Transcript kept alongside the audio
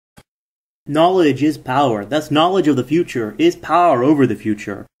Knowledge is power, thus knowledge of the future is power over the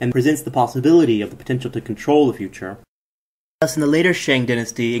future, and presents the possibility of the potential to control the future. Thus, in the later Shang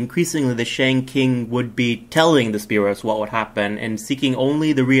dynasty, increasingly the Shang king would be telling the spirits what would happen, and seeking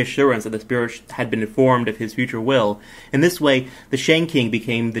only the reassurance that the spirits had been informed of his future will. In this way, the Shang king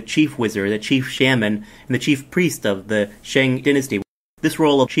became the chief wizard, the chief shaman, and the chief priest of the Shang dynasty. This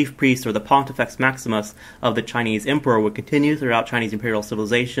role of chief priest, or the Pontifex Maximus of the Chinese emperor, would continue throughout Chinese imperial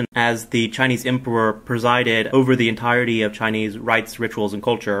civilization, as the Chinese emperor presided over the entirety of Chinese rites, rituals, and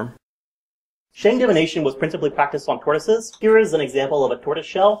culture. Shang divination was principally practiced on tortoises. Here is an example of a tortoise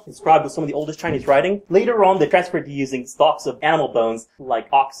shell, inscribed with some of the oldest Chinese writing. Later on, they transferred to using stalks of animal bones, like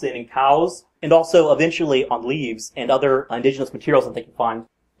oxen and cows, and also eventually on leaves and other indigenous materials that they could find.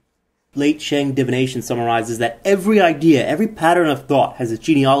 Late Shang divination summarizes that every idea, every pattern of thought has its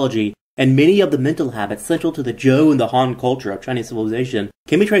genealogy, and many of the mental habits central to the Zhou and the Han culture of Chinese civilization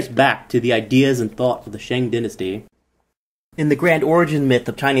can be traced back to the ideas and thought of the Shang dynasty. In the grand origin myth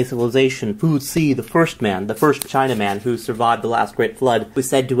of Chinese civilization, Fu Xi, the first Chinaman who survived the last great flood, was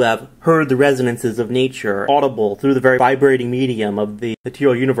said to have heard the resonances of nature audible through the very vibrating medium of the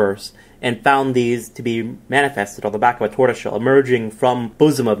material universe, and found these to be manifested on the back of a tortoiseshell, emerging from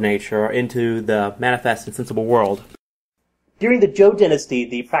bosom of nature into the manifest and sensible world. During the Zhou dynasty,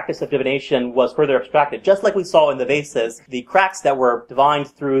 the practice of divination was further abstracted. Just like we saw in the vases, the cracks that were divined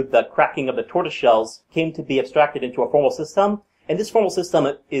through the cracking of the tortoise shells came to be abstracted into a formal system, and this formal system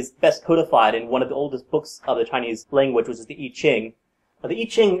is best codified in one of the oldest books of the Chinese language, which is the I Ching. The I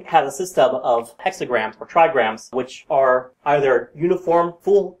Ching has a system of hexagrams or trigrams, which are either uniform,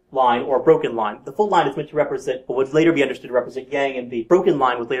 full line, or broken line. The full line is meant to represent what would later be understood to represent yang, and the broken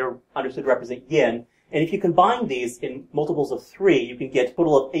line was later understood to represent yin. And if you combine these in multiples of 3, you can get a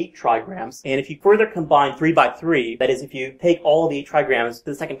total of 8 trigrams. And if you further combine 3 by 3, that is, if you take all of the 8 trigrams to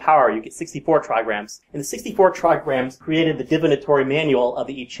the second power, you get 64 trigrams. And the 64 trigrams created the divinatory manual of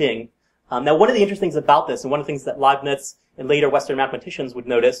the I Ching. Now, one of the interesting things about this, and one of the things that Leibniz and later Western mathematicians would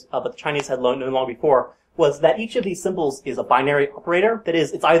notice, but the Chinese had known long before, was that each of these symbols is a binary operator. That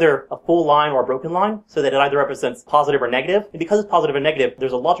is, it's either a full line or a broken line, so that it either represents positive or negative. And because it's positive or negative,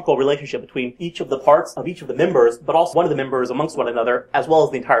 there's a logical relationship between each of the parts of each of the members, but also one of the members amongst one another, as well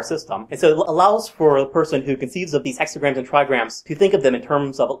as the entire system. And so it allows for a person who conceives of these hexagrams and trigrams to think of them in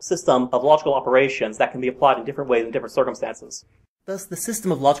terms of a system of logical operations that can be applied in different ways in different circumstances. Thus, the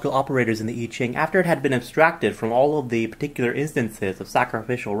system of logical operators in the I Ching, after it had been abstracted from all of the particular instances of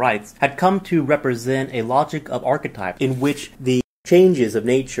sacrificial rites, had come to represent a logic of archetype in which the changes of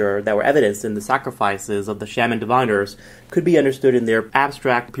nature that were evidenced in the sacrifices of the shaman diviners could be understood in their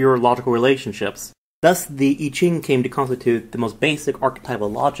abstract, pure logical relationships. Thus, the I Ching came to constitute the most basic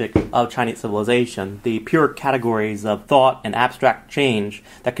archetypal logic of Chinese civilization, the pure categories of thought and abstract change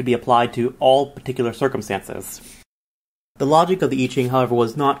that could be applied to all particular circumstances. The logic of the I Ching, however,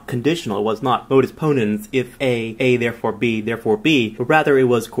 was not conditional. It was not modus ponens, if A, therefore B, but rather it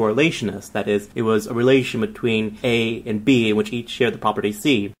was correlationist. That is, it was a relation between A and B in which each shared the property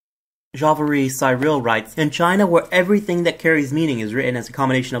C. Javeri Cyril writes, "In China, where everything that carries meaning is written as a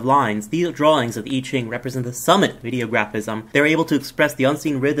combination of lines, these drawings of the I Ching represent the summit of ideographism. They are able to express the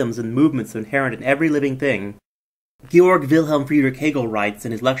unseen rhythms and movements inherent in every living thing." Georg Wilhelm Friedrich Hegel writes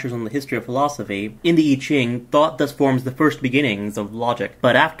in his lectures on the history of philosophy, "In the I Ching, thought thus forms the first beginnings of logic,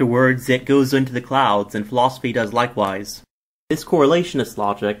 but afterwards it goes into the clouds, and philosophy does likewise." This correlationist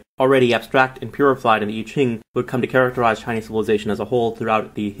logic, already abstract and purified in the I Ching, would come to characterize Chinese civilization as a whole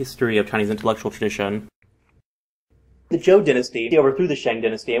throughout the history of Chinese intellectual tradition. The Zhou dynasty overthrew the Shang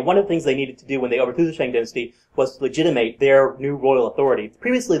dynasty, and one of the things they needed to do when they overthrew the Shang dynasty was to legitimate their new royal authority.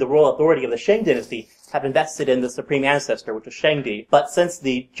 Previously, the royal authority of the Shang dynasty had been vested in the supreme ancestor, which was Shangdi. But since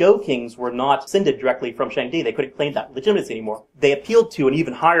the Zhou kings were not descended directly from Shangdi, they couldn't claim that legitimacy anymore. They appealed to an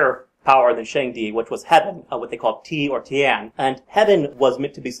even higher power than Shangdi, which was heaven, what they called Ti or Tian. And heaven was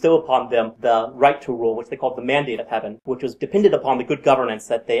meant to bestow upon them the right to rule, which they called the mandate of heaven, which was dependent upon the good governance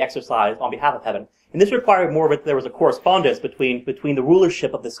that they exercised on behalf of heaven. And this required more of it. There was a correspondence between the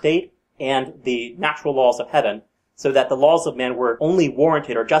rulership of the state and the natural laws of heaven, so that the laws of man were only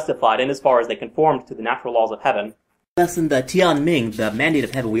warranted or justified in as far as they conformed to the natural laws of heaven. Thus, in the Tianming, the mandate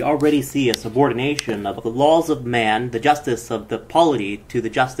of heaven, we already see a subordination of the laws of man, the justice of the polity, to the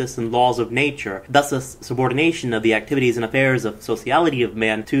justice and laws of nature. Thus, a subordination of the activities and affairs of sociality of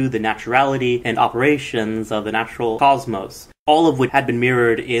man to the naturality and operations of the natural cosmos, all of which had been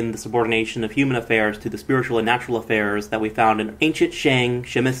mirrored in the subordination of human affairs to the spiritual and natural affairs that we found in ancient Shang,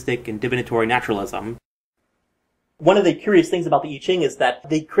 Shamistic, and divinatory naturalism. One of the curious things about the I Ching is that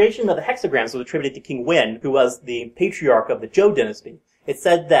the creation of the hexagrams was attributed to King Wen, who was the patriarch of the Zhou dynasty. It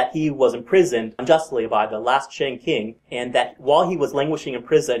said that he was imprisoned unjustly by the last Shang king, and that while he was languishing in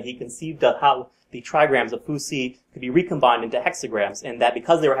prison, he conceived of how the trigrams of Fuxi could be recombined into hexagrams, and that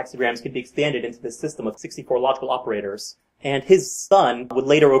because they were hexagrams, could be expanded into this system of 64 logical operators. And his son would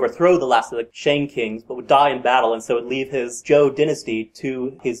later overthrow the last of the Shang kings, but would die in battle, and so would leave his Zhou dynasty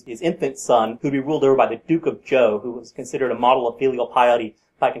to his infant son, who would be ruled over by the Duke of Zhou, who was considered a model of filial piety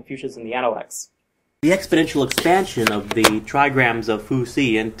by Confucius and the Anoacs. The exponential expansion of the trigrams of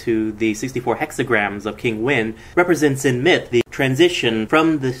Fuxi into the 64 hexagrams of King Wen represents in myth the transition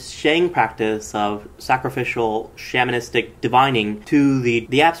from the Shang practice of sacrificial shamanistic divining to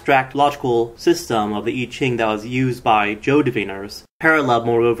the abstract logical system of the I Ching that was used by Zhou diviners. Parallel,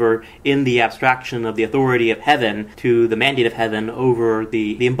 moreover, in the abstraction of the authority of heaven to the mandate of heaven over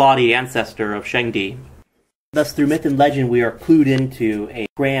the embodied ancestor of Shangdi. Thus, through myth and legend, we are clued into a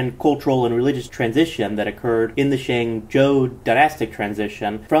grand cultural and religious transition that occurred in the Shang-Zhou dynastic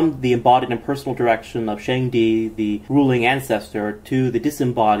transition from the embodied and personal direction of Shangdi, the ruling ancestor, to the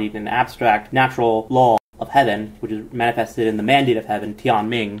disembodied and abstract natural law of heaven, which is manifested in the mandate of heaven,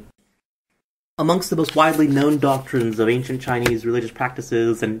 Tianming. Amongst the most widely known doctrines of ancient Chinese religious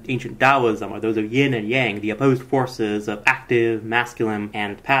practices and ancient Daoism are those of yin and yang, the opposed forces of active, masculine,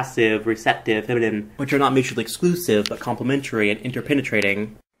 and passive, receptive, feminine, which are not mutually exclusive, but complementary and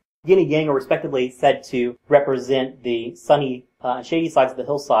interpenetrating. Yin and yang are respectively said to represent the sunny and shady sides of the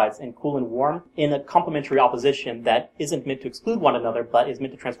hillsides and cool and warm in a complementary opposition that isn't meant to exclude one another, but is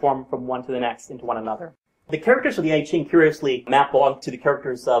meant to transform from one to the next into one another. The characters of the I Ching curiously map onto the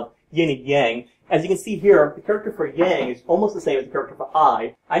characters of yin and yang. As you can see here, the character for yang is almost the same as the character for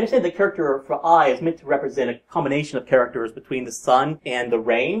I. I understand the character for I is meant to represent a combination of characters between the sun and the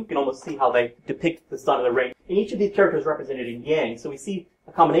rain. You can almost see how they depict the sun and the rain. And each of these characters is represented in yang. So we see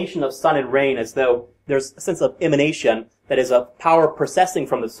a combination of sun and rain as though there's a sense of emanation that is a power processing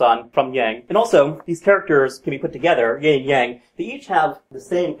from the sun, from yang. And also, these characters can be put together, yin and yang. They each have the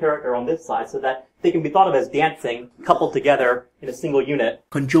same character on this side so that they can be thought of as dancing, coupled together in a single unit,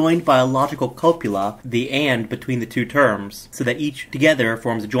 conjoined by a logical copula, the and between the two terms, so that each together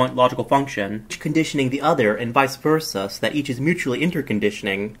forms a joint logical function, each conditioning the other and vice versa, so that each is mutually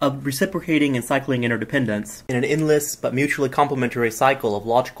interconditioning, of reciprocating and cycling interdependence, in an endless but mutually complementary cycle of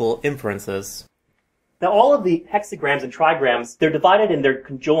logical inferences. Now all of the hexagrams and trigrams, they're divided and they're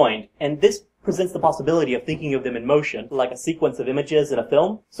conjoined, and this presents the possibility of thinking of them in motion, like a sequence of images in a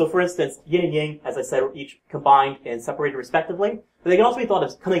film. So for instance, yin and yang, as I said, are each combined and separated respectively, but they can also be thought of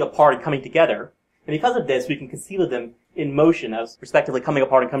as coming apart and coming together. And because of this, we can conceive of them in motion as respectively coming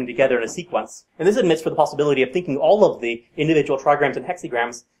apart and coming together in a sequence. And this admits for the possibility of thinking all of the individual trigrams and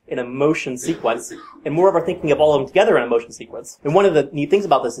hexagrams in a motion sequence, and moreover thinking of all of them together in a motion sequence. And one of the neat things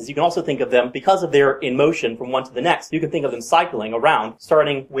about this is you can also think of them, because of their in motion from one to the next, you can think of them cycling around,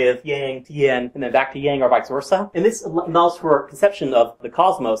 starting with yang to yin, and then back to yang or vice versa. And this allows for a conception of the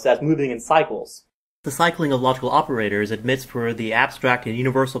cosmos as moving in cycles. The cycling of logical operators admits for the abstract and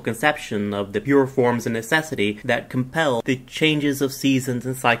universal conception of the pure forms of necessity that compel the changes of seasons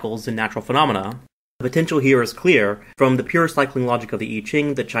and cycles in natural phenomena. The potential here is clear. From the pure cycling logic of the I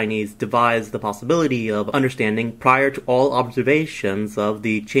Ching, the Chinese devised the possibility of understanding prior to all observations of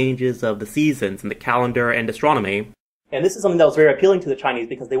the changes of the seasons in the calendar and astronomy. And this is something that was very appealing to the Chinese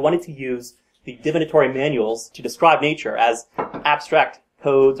because they wanted to use the divinatory manuals to describe nature as abstract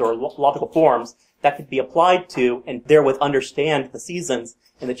codes or logical forms that could be applied to and therewith understand the seasons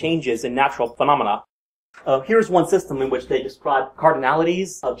and the changes in natural phenomena. Here's one system in which they describe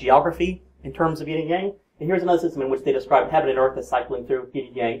cardinalities of geography in terms of yin and yang, and here's another system in which they describe heaven and earth as cycling through yin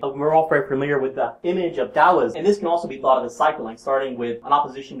and yang. We're all very familiar with the image of Daoism, and this can also be thought of as cycling, starting with an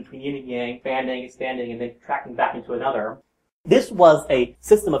opposition between yin and yang, expanding, expanding, and then contracting back into another. This was a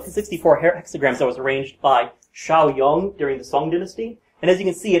system of 64 hexagrams that was arranged by Shaoyong during the Song dynasty. And as you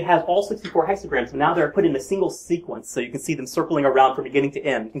can see, it has all 64 hexagrams, but now they're put in a single sequence, so you can see them circling around from beginning to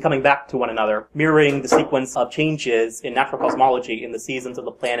end and coming back to one another, mirroring the sequence of changes in natural cosmology in the seasons of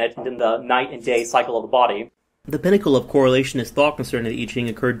the planet and in the night and day cycle of the body. The pinnacle of correlationist thought concerning the I Ching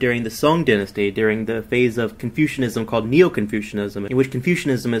occurred during the Song dynasty, during the phase of Confucianism called Neo-Confucianism, in which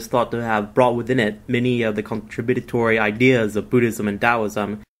Confucianism is thought to have brought within it many of the contributory ideas of Buddhism and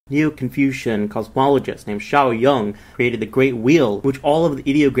Daoism. Neo-Confucian cosmologist named Shaoyong created the Great Wheel, which all of the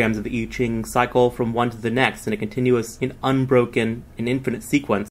ideograms of the I Ching cycle from one to the next in a continuous and unbroken and infinite sequence.